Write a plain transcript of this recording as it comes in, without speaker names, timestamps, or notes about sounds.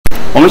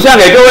我们现在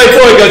给各位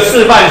做一个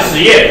示范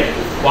实验，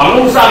网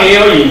络上也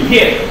有影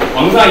片，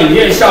网络上影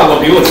片效果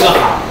比我这个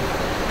好。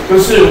就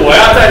是我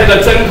要在这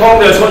个真空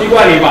的抽气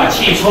罐里把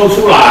气抽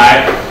出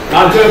来，然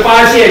后你就会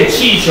发现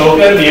气球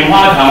跟棉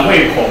花糖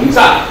会膨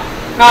胀。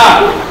那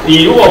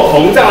你如果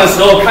膨胀的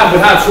时候看不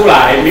太出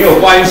来，没有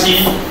关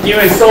系，因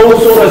为收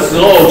缩的时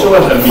候就会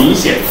很明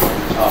显。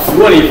啊，如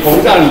果你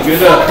膨胀，你觉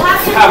得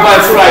看不太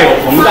出来有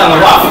膨胀的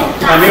话，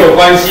那没有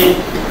关系，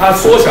它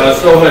缩小的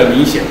时候会很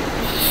明显。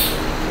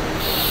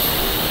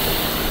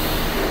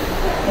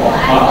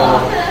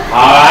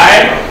好，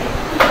来，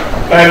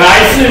本来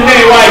是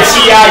内外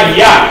气压一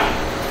样，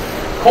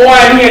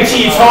外面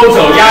气抽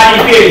走，压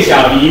力变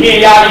小，里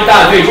面压力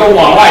大，所以就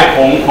往外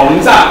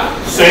膨胀，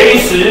随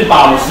时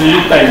保持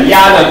等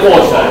压的过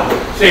程。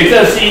所以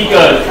这是一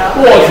个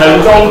过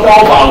程中都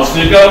保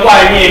持跟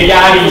外面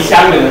压力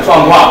相等的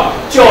状况，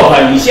就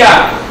很像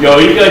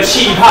有一个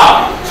气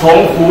泡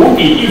从湖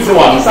底一直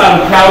往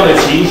上飘的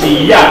情形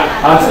一样。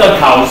啊，这个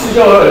考试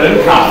就有人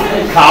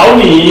考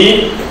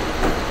你。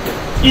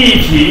液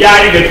体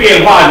压力的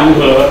变化如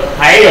何？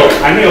还有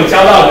还没有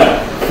教到的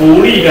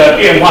浮力的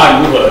变化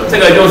如何？这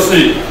个就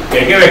是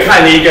给各位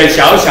看的一个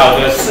小小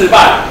的示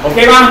范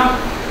 ，OK 吗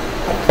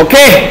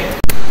 ？OK，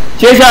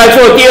 接下来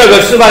做第二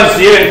个示范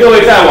实验，各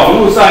位在网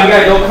络上应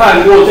该都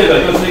看过，这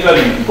个就是一个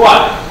铝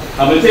罐。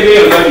我们这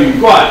边有个铝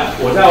罐，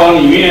我再往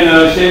里面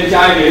呢先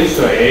加一点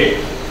水，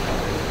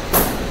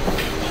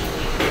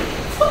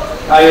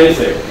加一点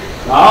水，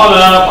然后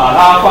呢把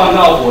它放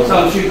到火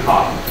上去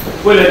烤。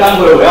为了待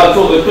会我要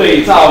做个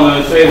对照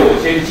呢，所以我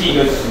先记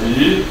个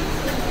时，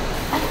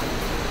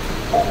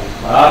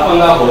把它放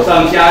到火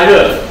上加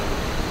热。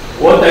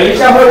我等一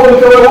下会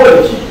问各位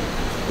问题，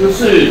就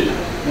是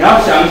你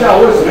要想一下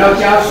我为什么要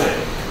加水？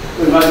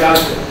为什么要加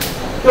水？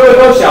各位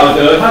都晓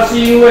得，它是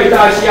因为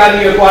大气压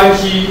力的关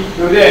系，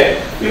对不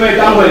对？因为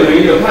待会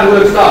你们有看过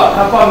就知道，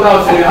它放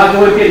到水里，它就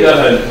会变得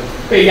很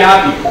被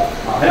压扁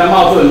啊，还要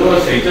冒出很多的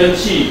水蒸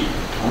气，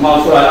冒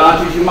出来让它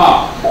继续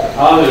冒，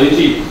然后水蒸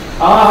气。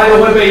然后它又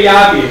会被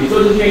压扁，你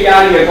说这些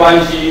压力的关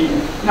系。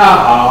那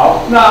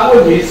好，那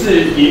问题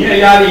是里面的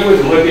压力为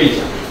什么会变小？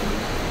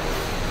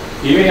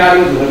里面压力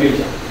为什么会变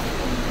小？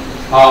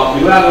好，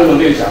里面压力为什么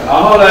变小？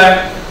然后呢？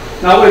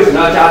那为什么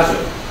要加水？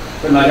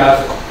为什么要加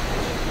水？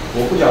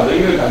我不晓得，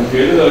因为感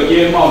觉那个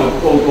烟冒的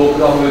不够多，不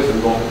知道会不会成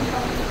功。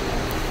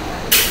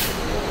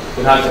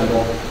不太成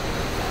功，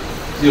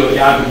只有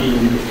压比例一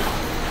点点。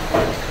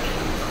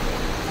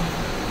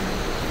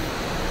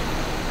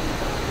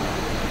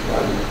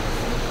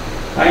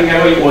它应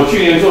该会，我去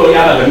年做的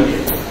压得很扁，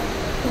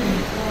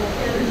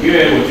因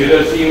为我觉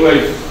得是因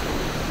为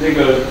那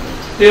个，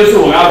这就是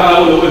我们要刚才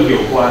问的问题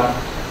有关，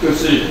就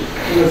是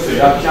那个水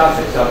要加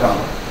水是要干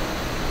嘛？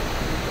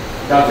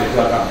加水是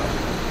要干嘛？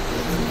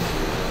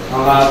让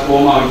它多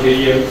冒一些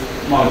烟，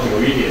冒久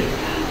一点，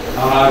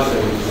让它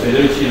水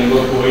蒸气能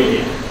够多一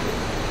点，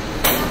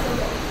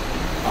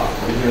好，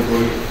水蒸气多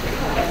一点。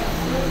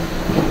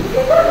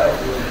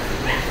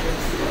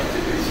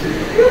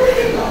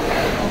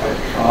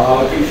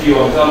好，继续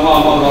往上冒，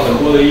冒到很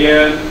多的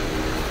烟，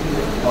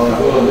很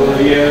多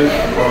的烟，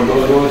很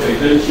多水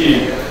蒸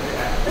气。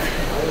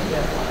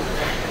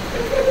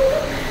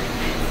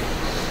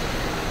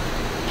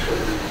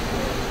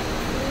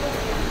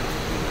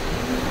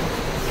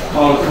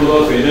冒了这么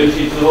多水蒸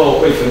气之后，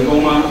会成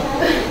功吗？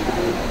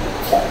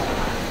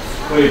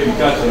会比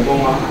较成功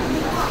吗？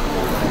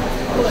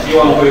希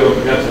望会有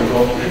比较成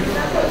功。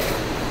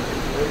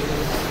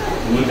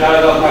我们加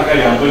热到大概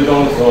2分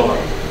钟的时候吧。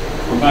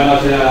我看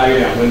到现在大约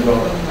2分钟，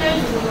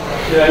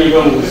现在1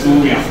分55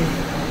秒，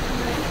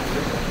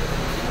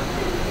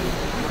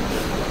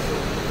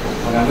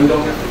好，2分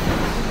钟。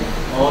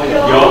哦，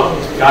有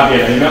压扁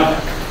了，有没有？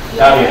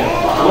压扁，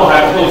不过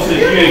还不够刺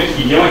激，因为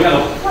以前会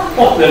像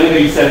爆的那个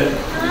一声，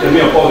就没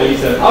有爆的一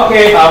声。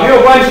OK， 好，没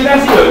有关系，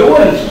但是有一个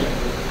问题，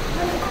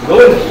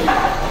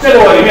这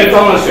个我里面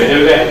装了水，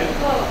对不对？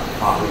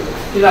好，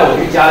现在我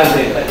去加热这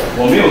个，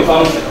我没有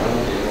装水，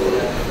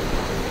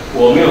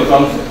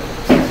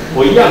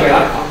我一样给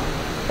它烤。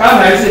刚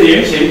才是连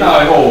前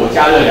带后，我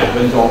加热2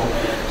分钟。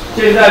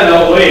现在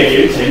呢，我也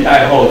连前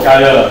带后加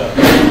热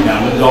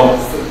2分钟，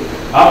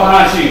然后放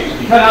下去，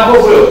你看它会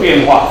不会有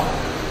变化？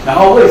然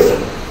后为什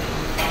么？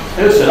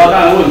它就扯到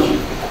刚才的问题，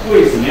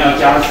为什么要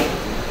加水？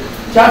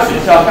加水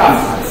是要干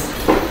嘛的？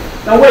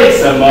那为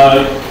什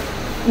么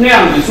那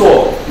样子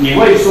做？你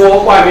会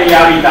说外面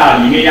压力大，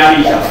里面压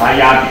力小，把它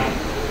压扁。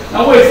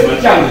那为什么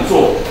这样子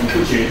做？你不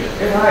觉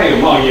得？它还有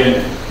冒烟呢？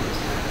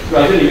对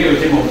吧？这里面有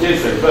某些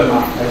水分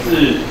吗？还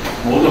是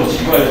某种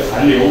奇怪的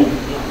残留物？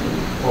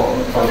哦，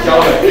烤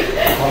焦的，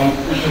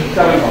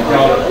下面烤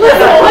焦的。为什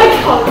么会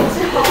烤焦？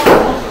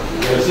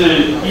可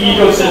是一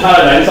就是它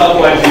的燃烧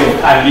不完全有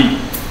弹力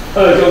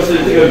，2就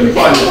是这个铝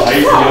罐的材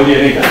质有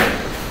点那个。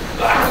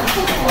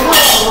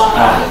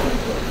啊，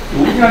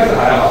炉应该是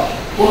还好，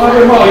不过它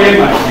会冒烟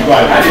蛮奇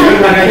怪的，它里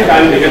面看看是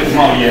干的，一个不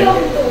冒烟。好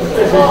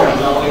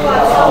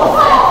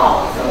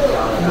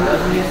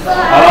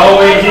了，我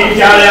们已经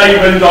加热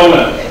1分钟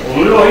了。我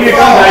们如果因为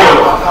刚才有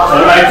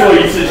重来做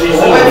一次，其实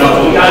我们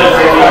总加热时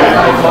间要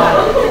2分钟。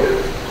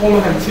我们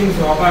很清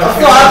楚啊，不然。老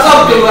师，我要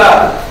中毒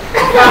了。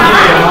让你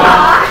点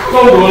吗？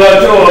中毒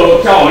了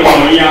就叫我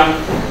101啊。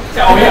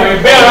叫我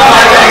101，没有办法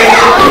叫，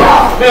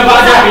没有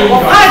办法叫101。我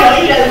怕有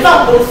一人中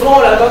毒，所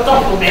有人都中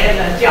毒，没人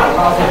能叫，我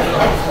告诉你。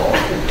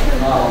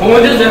我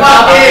们就是看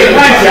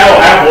起来我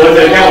还活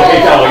着，那我可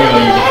以叫我101。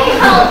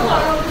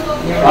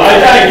好了，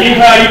这样已经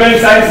快要1分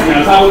30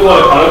秒，差不多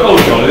了，考得够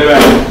久了，对不对？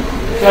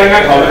这应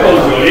该考得够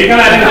久了。你刚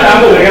才那个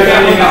单目应该差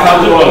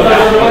不多了。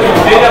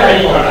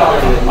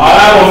好，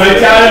来，我们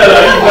加热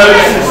了1分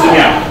40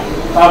秒，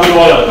差不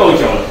多了，够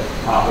久了。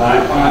好，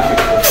来放下去。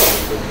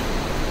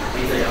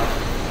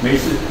没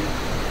事。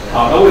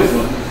好，那为什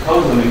么？他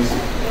为什么没事？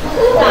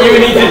因为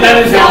你只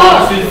单纯想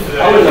吃死。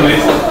他为什么没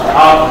事？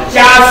好，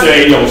加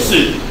水有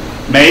事，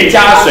没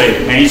加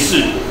水没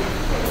事。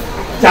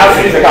加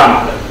水是干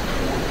嘛的？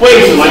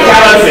为什么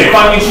加了水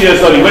放进去的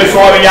时候，你会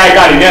说外面压力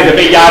大，里面才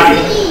被压扁？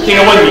这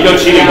个问题就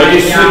请你回去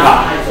思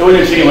考，这个问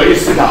题请你回去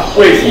思考，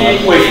为什么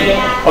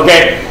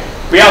？OK，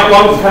 不要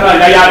光只看到人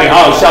家压扁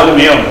好好笑就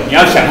没有了，你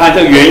要想看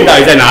这个原因到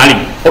底在哪里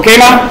 ，OK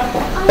吗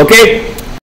 ？OK。